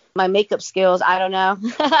and my makeup skills. I don't know.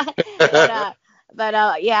 Then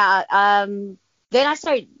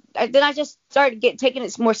I just started taking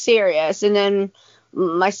it more serious. And then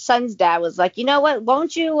my son's dad was like, you know what,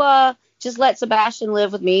 won't you just let Sebastian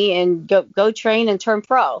live with me and go train and turn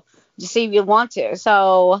pro? Just see if you want to.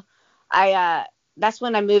 So that's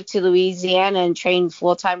when I moved to Louisiana and trained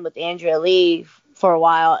full time with Andrea Lee for a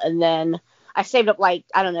while. And then I saved up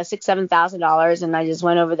 $6,000-$7,000, and I just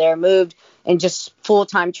went over there, moved, and just full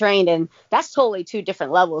time trained. And that's totally two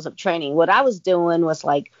different levels of training. What I was doing was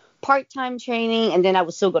like part-time training, and then I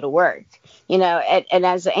would still go to work, and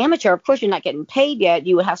as an amateur, of course, you're not getting paid yet.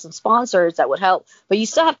 You would have some sponsors that would help, but you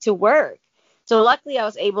still have to work. So luckily I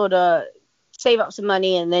was able to save up some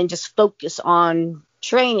money and then just focus on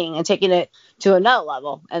training and taking it to another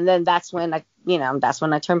level. And then that's when I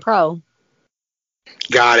turned pro.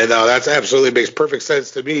 Got it, though. That's absolutely makes perfect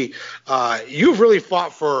sense to me. You've really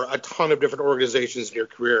fought for a ton of different organizations in your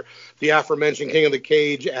career. The aforementioned King of the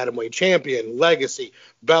Cage, Atomweight Champion, Legacy,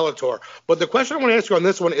 Bellator. But the question I want to ask you on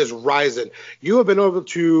this one is RIZIN. You have been able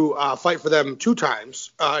to fight for them 2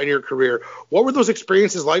 times in your career. What were those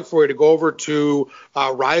experiences like for you to go over to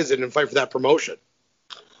RIZIN and fight for that promotion?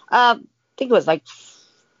 I think it was like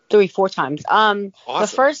 3-4 times. Awesome. The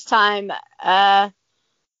first time,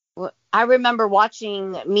 I remember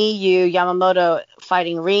watching Miyu Yamamoto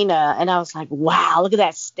fighting Rina, and I was like, wow, look at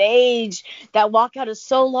that stage. That walkout is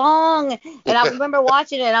so long. And I remember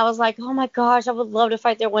watching it, and I was like, oh, my gosh, I would love to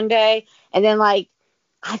fight there one day. And then, like,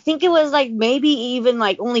 I think it was, like, maybe even,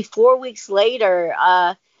 like, only 4 weeks later,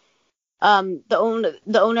 the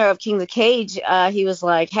owner of King of the Cage, he was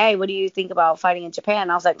like, hey, what do you think about fighting in Japan?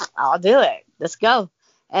 And I was like, I'll do it. Let's go.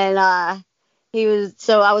 And I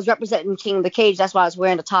was representing King of the Cage. That's why I was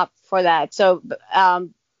wearing the top for that. So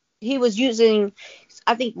he was using,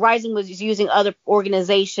 I think RIZIN was using other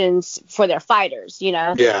organizations for their fighters, you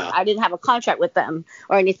know. Yeah. I didn't have a contract with them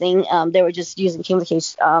or anything. They were just using King of the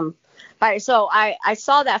Cage fighters. So I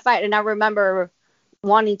saw that fight, and I remember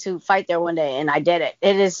wanting to fight there one day, and I did it.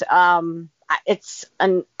 It is, you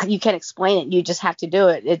can't explain it. You just have to do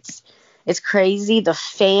it. It's crazy. The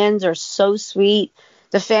fans are so sweet.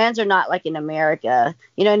 The fans are not like in America.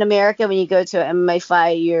 You know, in America, when you go to an MMA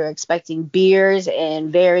fight, you're expecting beers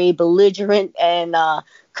and very belligerent and a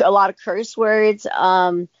lot of curse words,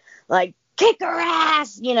 like kick her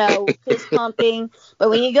ass, you know, fist pumping. But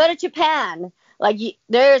when you go to Japan, like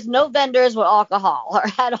there's no vendors with alcohol or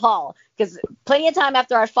at all. Because plenty of time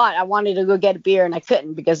after I fought, I wanted to go get a beer and I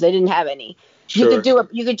couldn't because they didn't have any. Sure.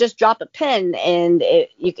 You could just drop a pin and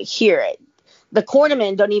you could hear it. The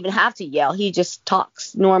cornerman don't even have to yell. He just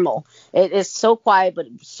talks normal. It is so quiet, but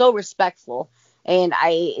so respectful. And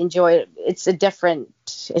I enjoy it. It's a different,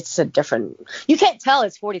 you can't tell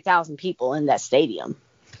it's 40,000 people in that stadium.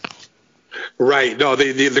 Right. No,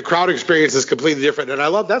 the crowd experience is completely different. And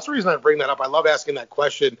that's the reason I bring that up. I love asking that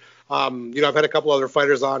question. I've had a couple other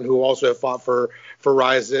fighters on who also have fought for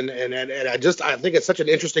RIZIN. And I think it's such an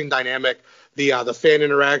interesting dynamic. The fan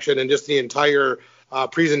interaction and just the entire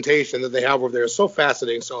presentation that they have over there is so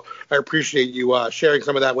fascinating. So I appreciate you sharing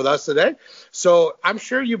some of that with us today. So I'm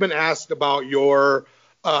sure you've been asked about your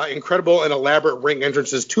incredible and elaborate ring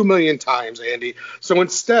entrances 2 million times, Andy. So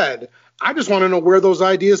instead, I just want to know where those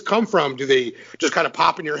ideas come from. Do they just kind of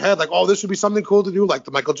pop in your head like, oh, this would be something cool to do, like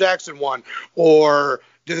the Michael Jackson one? Or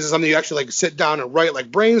is this something you actually like sit down and write, like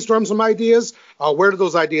brainstorm some ideas? Where do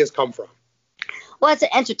those ideas come from? Well, it's an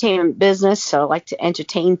entertainment business, so I like to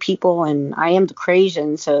entertain people, and I am the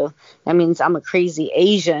CrAsian, so that means I'm a crazy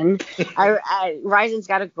Asian. RIZIN's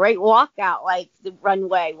got a great walkout, like the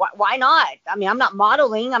runway. Why not? I mean, I'm not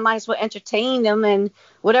modeling. I might as well entertain them, and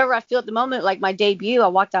whatever I feel at the moment, like my debut, I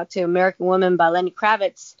walked out to American Woman by Lenny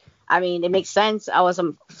Kravitz. I mean, it makes sense. I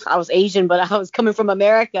was Asian, but I was coming from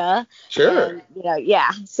America. Sure. And,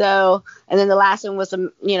 yeah. So, and then the last one was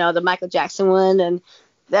the Michael Jackson one, and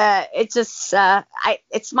it's just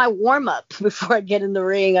it's my warm up before I get in the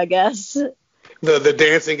ring, I guess. The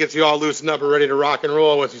dancing gets you all loosened up and ready to rock and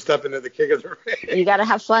roll once you step into the kick of the ring. You got to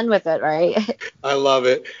have fun with it, right? I love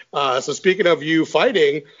it. So speaking of you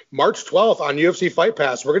fighting, March 12th on UFC Fight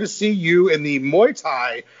Pass, we're going to see you in the Muay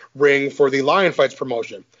Thai ring for the Lion Fights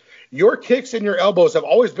promotion. Your kicks and your elbows have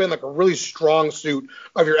always been like a really strong suit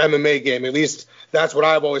of your MMA game. At least that's what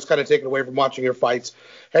I've always kind of taken away from watching your fights.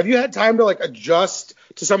 Have you had time to like adjust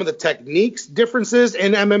to some of the techniques differences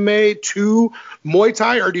in MMA to Muay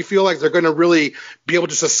Thai, or do you feel like they're going to really be able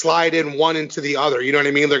just to slide in one into the other? You know what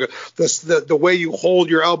I mean? Like the way you hold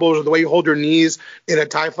your elbows or the way you hold your knees in a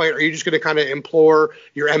Thai fight, are you just going to kind of implore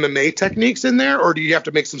your MMA techniques in there, or do you have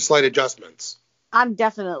to make some slight adjustments? I'm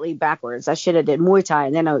definitely backwards. I should have did Muay Thai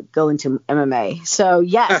and then I would go into MMA. So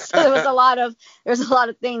yes, there's a lot of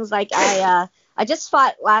things. Like I just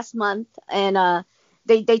fought last month and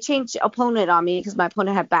they changed opponent on me because my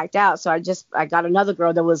opponent had backed out. So I got another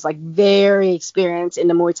girl that was like very experienced in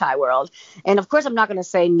the Muay Thai world. And of course I'm not going to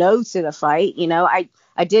say no to the fight. You know, I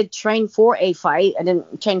did train for a fight. I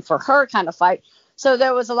didn't train for her kind of fight. So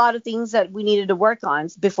there was a lot of things that we needed to work on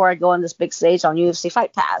before I go on this big stage on UFC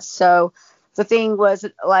Fight Pass. So the thing was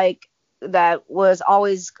like that was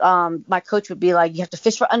always my coach would be like, you have to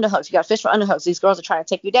fish for underhooks. You got to fish for underhooks. These girls are trying to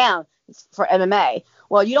take you down for MMA.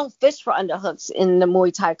 Well, you don't fish for underhooks in the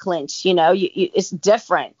Muay Thai clinch. You know, it's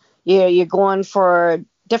different. You're going for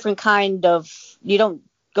different kind of. You don't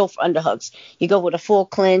go for underhooks. You go with a full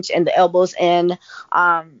clinch and the elbows in.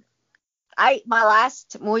 My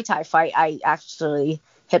last Muay Thai fight, I actually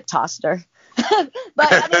hip tossed her.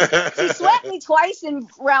 But I mean, she swept me twice in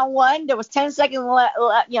round one. There was 10 seconds left,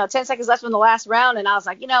 10 seconds left in the last round, and I was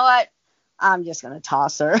like, you know what? I'm just gonna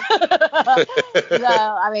toss her.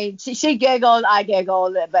 I mean, she giggled, I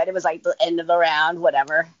giggled, but it was like the end of the round,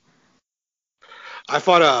 whatever. I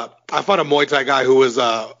fought a Muay Thai guy who was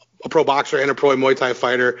a pro boxer and a pro Muay Thai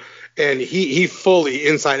fighter, and he fully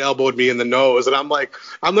inside elbowed me in the nose, and I'm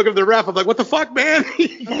looking at the ref, I'm like, what the fuck, man?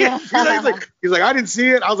 he's like, I didn't see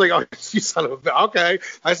it. I was like, oh, you son of a bitch. Okay,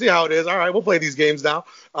 I see how it is. All right, we'll play these games now.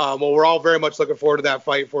 Well, we're all very much looking forward to that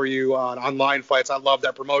fight for you on Lion Fights. I love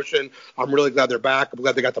that promotion. I'm really glad they're back. I'm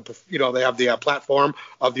glad they got they have the platform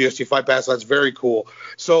of the UFC Fight Pass. So that's very cool.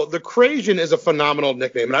 So the CrAsian is a phenomenal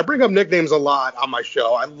nickname, and I bring up nicknames a lot on my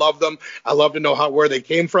show. I love them. I love to know where they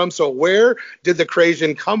came from. So where did the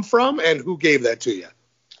CrAsian come from, and who gave that to you?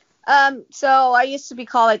 So I used to be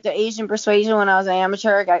called like the Asian Persuasion when I was an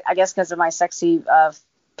amateur, I guess because of my sexy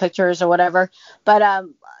pictures or whatever. But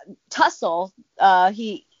Tussle,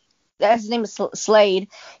 his name is Slade.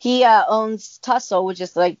 He owns Tussle, which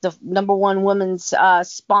is like the #1 women's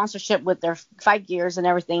sponsorship with their fight gears and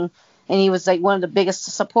everything. And he was like one of the biggest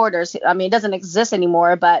supporters. I mean, it doesn't exist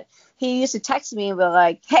anymore, but he used to text me and be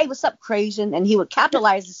like, hey, what's up, CrAsian? And he would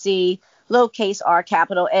capitalize the C, lowercase r,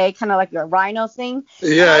 capital A, kind of like your Rhino thing.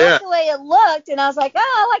 Yeah, I liked the way it looked, and I was like,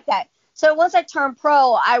 oh, I like that. So once I turned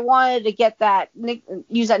pro, I wanted to get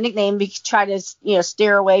use that nickname to try to,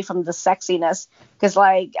 steer away from the sexiness. Because,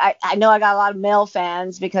 like, I know I got a lot of male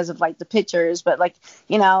fans because of, like, the pictures. But, like,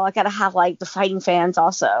 I got to have, like, the fighting fans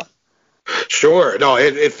also. Sure. No,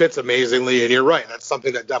 it fits amazingly. And you're right. That's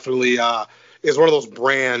something that definitely is one of those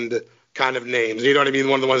brand kind of names. You know what I mean?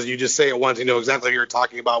 One of the ones that you just say it once, you know exactly what you're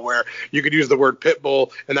talking about, where you could use the word pit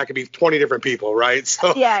bull and that could be 20 different people, right?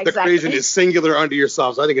 So yeah, exactly. The CrAsian is singular unto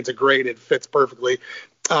yourself. So I think it fits perfectly.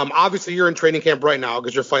 Obviously, you're in training camp right now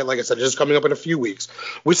because your fight, like I said, is just coming up in a few weeks.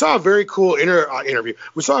 We saw a very cool interview.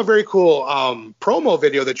 We saw a very cool promo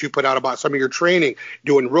video that you put out about some of your training,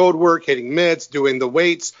 doing road work, hitting mitts, doing the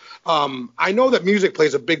weights. I know that music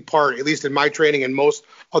plays a big part, at least in my training and most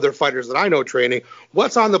other fighters that I know training.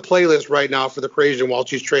 What's on the playlist right now for the CrAsian while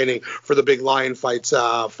she's training for the big Lion Fights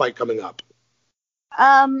fight coming up?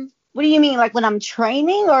 What do you mean, like when I'm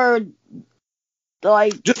training or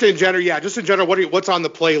like? Just in general, yeah. Just in general, what's on the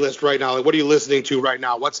playlist right now? Like, what are you listening to right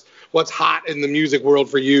now? What's hot in the music world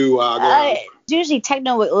for you? Usually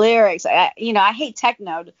techno with lyrics. I hate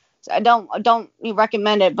techno. So I don't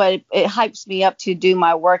recommend it, but it hypes me up to do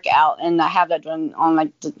my workout, and I have that done on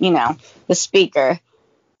like the speaker.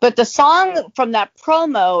 But the song from that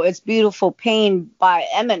promo is "Beautiful Pain" by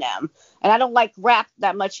Eminem, and I don't like rap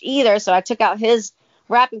that much either, so I took out his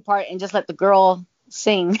rapping part and just let the girl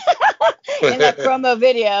sing in that promo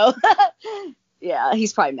video. Yeah,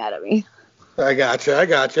 he's probably mad at me. I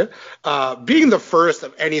gotcha. Being the first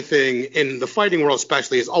of anything in the fighting world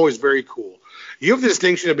especially is always very cool. You have the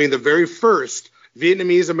distinction of being the very first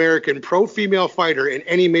Vietnamese-American pro-female fighter in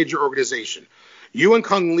any major organization. You and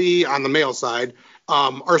Kung Lee on the male side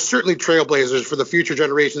are certainly trailblazers for the future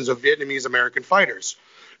generations of Vietnamese-American fighters.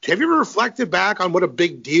 Have you ever reflected back on what a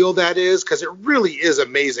big deal that is? Because it really is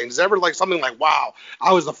amazing. Is it ever like something like, wow,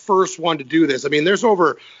 I was the first one to do this? I mean, there's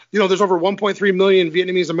over 1.3 million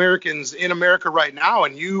Vietnamese Americans in America right now,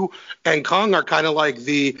 and you and Kung are kind of like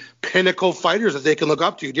the pinnacle fighters that they can look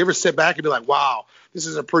up to. Do you ever sit back and be like, wow, this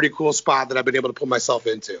is a pretty cool spot that I've been able to put myself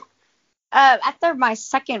into? After my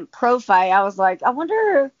second pro fight, I was like, I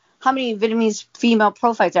wonder how many Vietnamese female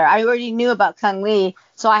pro fights there are. I already knew about Kung Lee,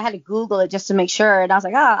 so I had to Google it just to make sure. And I was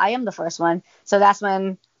like, I am the first one. So that's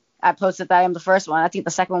when I posted that I am the first one. I think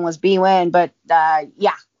the second one was B Nguyen, but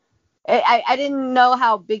yeah. I didn't know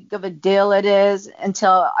how big of a deal it is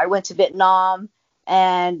until I went to Vietnam,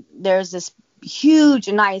 and there's this huge,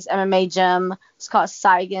 nice MMA gym. It's called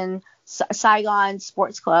Saigon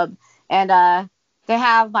Sports Club, and they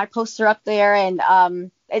have my poster up there,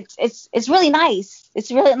 and it's really nice. It's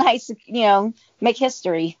really nice to make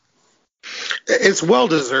history. It's well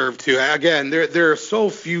deserved too. Again, there are so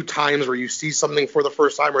few times where you see something for the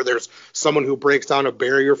first time, or there's someone who breaks down a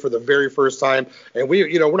barrier for the very first time. And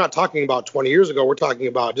we're not talking about 20 years ago. We're talking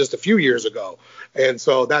about just a few years ago. And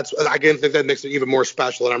so that's, again, I think that makes it even more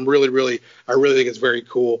special. And I really think it's very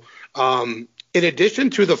cool. In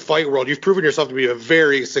addition to the fight world, you've proven yourself to be a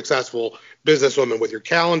very successful businesswoman with your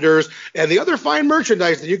calendars and the other fine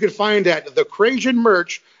merchandise that you can find at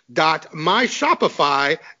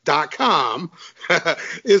thecrasianmerch.myshopify.com.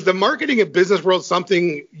 Is the marketing and business world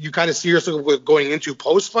something you kind of see yourself going into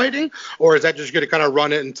post-fighting, or is that just going to kind of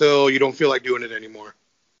run it until you don't feel like doing it anymore?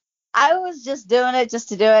 I was just doing it just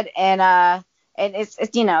to do it, and And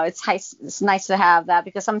it's nice to have that,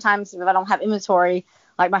 because sometimes if I don't have inventory,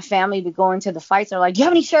 like my family be going to the fights, they're like, do you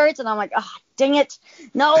have any shirts? And I'm like, oh, dang it.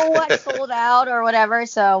 No, I sold out or whatever.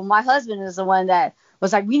 So my husband is the one that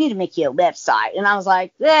was like, we need to make you a website. And I was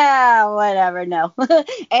like, yeah, whatever, no.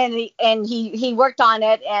 and he worked on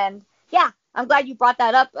it. And yeah, I'm glad you brought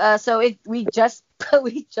that up. We just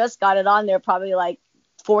got it on there probably like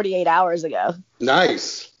 48 hours ago.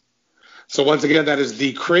 Nice. So once again, that is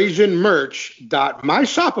the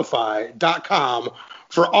CrAsianMerch.myshopify.com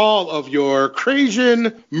for all of your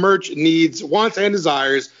CrAsian merch needs, wants, and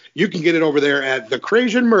desires. You can get it over there at the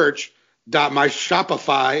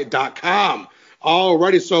CrAsianMerch.myshopify.com.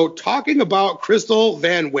 Alrighty, so talking about Crystal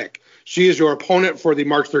Van Wyck. She is your opponent for the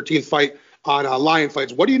March 13th fight on Lion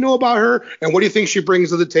Fights. What do you know about her, and what do you think she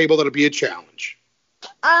brings to the table that'll be a challenge?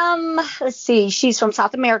 Let's see. She's from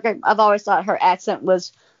South America. I've always thought her accent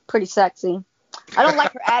was pretty sexy. I don't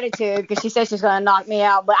like her attitude, because she says she's going to knock me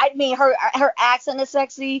out. But I mean, her accent is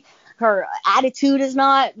sexy. Her attitude is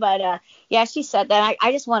not. But yeah, she said that.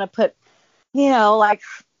 I just want to put, like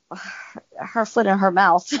her foot in her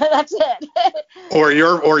mouth. That's it. or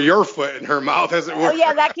your foot in her mouth, as it were. Oh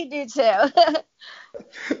yeah, that could do too.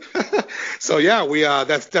 So yeah,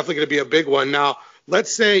 that's definitely going to be a big one. Now,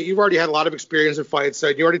 let's say you've already had a lot of experience in fights.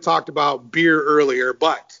 You already talked about beer earlier,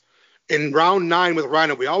 but in round 9 with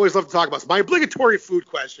Rhino, we always love to talk about my obligatory food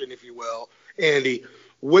question, if you will, Andy.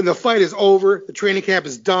 When the fight is over, the training camp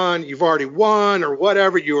is done, you've already won or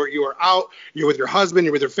whatever, you are out, you're with your husband,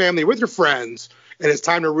 you're with your family, with your friends, and it's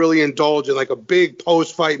time to really indulge in like a big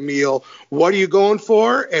post-fight meal. What are you going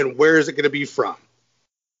for, and where is it going to be from?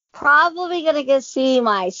 Probably going to go see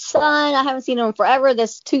my son. I haven't seen him in forever.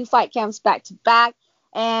 There's 2 fight camps back to back,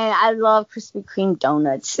 and I love Krispy Kreme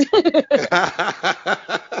donuts.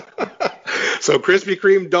 So Krispy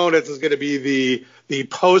Kreme donuts is going to be the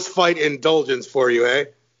post-fight indulgence for you, eh?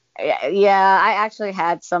 Yeah, I actually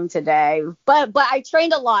had some today, but I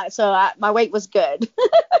trained a lot, so my weight was good.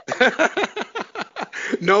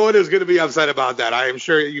 No one is going to be upset about that. I am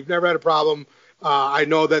sure you've never had a problem. I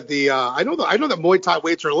know that I know that Muay Thai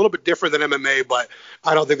weights are a little bit different than MMA, but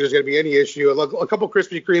I don't think there's going to be any issue. A couple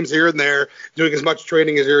Krispy Kremes here and there, doing as much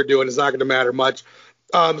training as you're doing, is not going to matter much.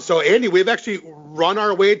 So Andy, we've actually run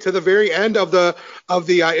our way to the very end of the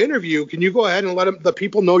interview. Can you go ahead and let the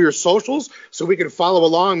people know your socials so we can follow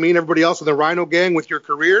along, me and everybody else in the Rhino Gang, with your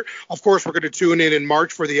career? Of course, we're going to tune in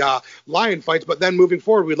March for the Lion Fights, but then moving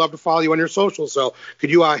forward, we'd love to follow you on your socials. So could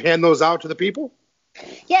you hand those out to the people?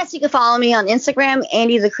 Yes, you can follow me on Instagram,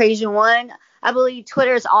 Andy the CrAsian 1. I believe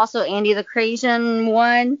Twitter is also Andy the CrAsian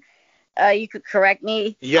 1. You could correct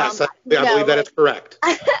me. Yes, I believe that is correct.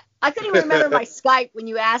 I couldn't even remember my Skype when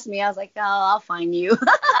you asked me. I was like, oh, I'll find you.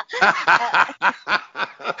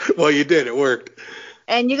 Well, you did. It worked.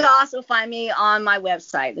 And you can also find me on my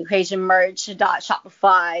website,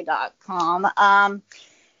 CrAsianMerch.shopify.com.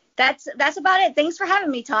 That's about it. Thanks for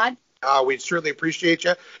having me, Todd. We certainly appreciate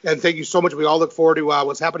you. And thank you so much. We all look forward to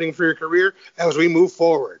what's happening for your career as we move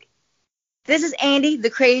forward. This is Andy, the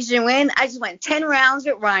CrAsian Win. I just went 10 rounds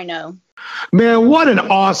with Rhino. Man, what an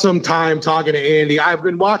awesome time talking to Andy. I've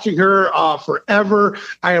been watching her forever.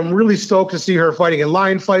 I am really stoked to see her fighting in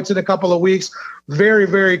Lion Fights in a couple of weeks. Very,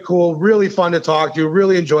 very cool. Really fun to talk to.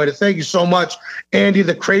 Really enjoyed it. Thank you so much, Andy,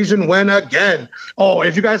 the CrAsian Win again. Oh,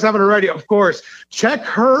 if you guys haven't already, of course, check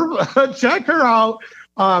her out.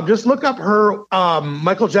 Just look up her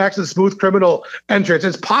Michael Jackson Smooth Criminal entrance.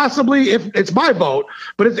 It's possibly, if it's my vote,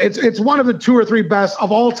 but it's one of the 2 or 3 best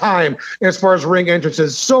of all time as far as ring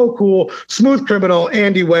entrances. So cool. Smooth Criminal,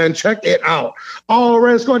 Andy Nguyen. Check it out. All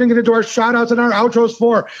right, let's go ahead and get into our shout outs and our outros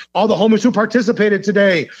for all the homies who participated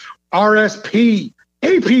today. RSP,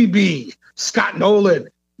 APB, Scott Nolan,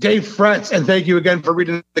 Dave Fretz, and thank you again for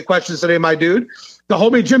reading the questions today, my dude. The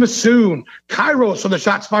homie Jim Assoon, Kairos from the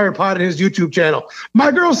Shots Fired Pod and his YouTube channel. My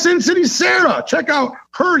girl Sin City Sarah, check out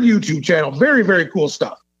her YouTube channel. Very, very cool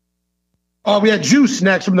stuff. We had Juice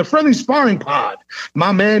next from the Friendly Sparring Pod.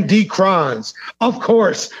 My man D. Crons. Of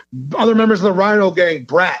course, other members of the Rhino Gang,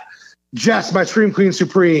 Brat, Jess, my Scream Queen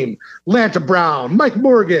Supreme, Lanta Brown, Mike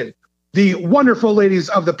Morgan, the wonderful ladies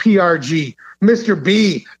of the PRG, Mr.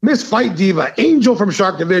 B, Miss Fight Diva, Angel from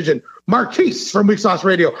Shark Division, Marquise from Weak Sauce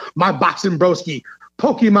Radio, my boxing broski,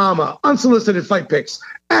 Pokemama, Unsolicited Fight Picks,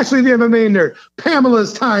 Ashley the MMA Nerd,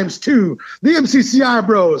 Pamela's times 2, the MCCI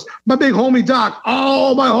Bros, my big homie Doc,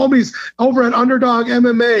 all my homies over at Underdog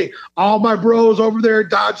MMA, all my bros over there at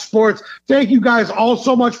Dodge Sports. Thank you guys all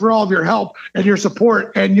so much for all of your help and your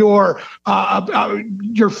support and your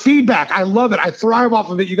feedback. I love it. I thrive off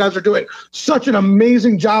of it. You guys are doing such an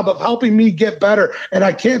amazing job of helping me get better, and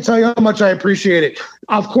I can't tell you how much I appreciate it.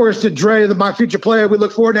 Of course, to Drea, my future player, we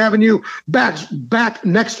look forward to having you back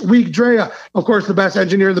next week, Drea. Of course, the best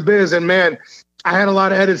engineer in the biz, and man, I had a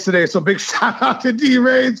lot of edits today, so big shout out to D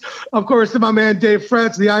Reigns. Of course, to my man Dave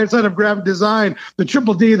Fretz, the Einstein of graphic design, the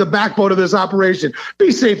Triple D, the backbone of this operation.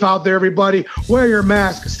 Be safe out there, everybody. Wear your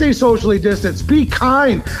mask. Stay socially distanced. Be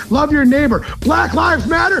kind. Love your neighbor. Black Lives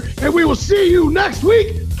Matter, and we will see you next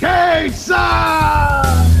week.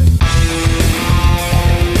 K-Side!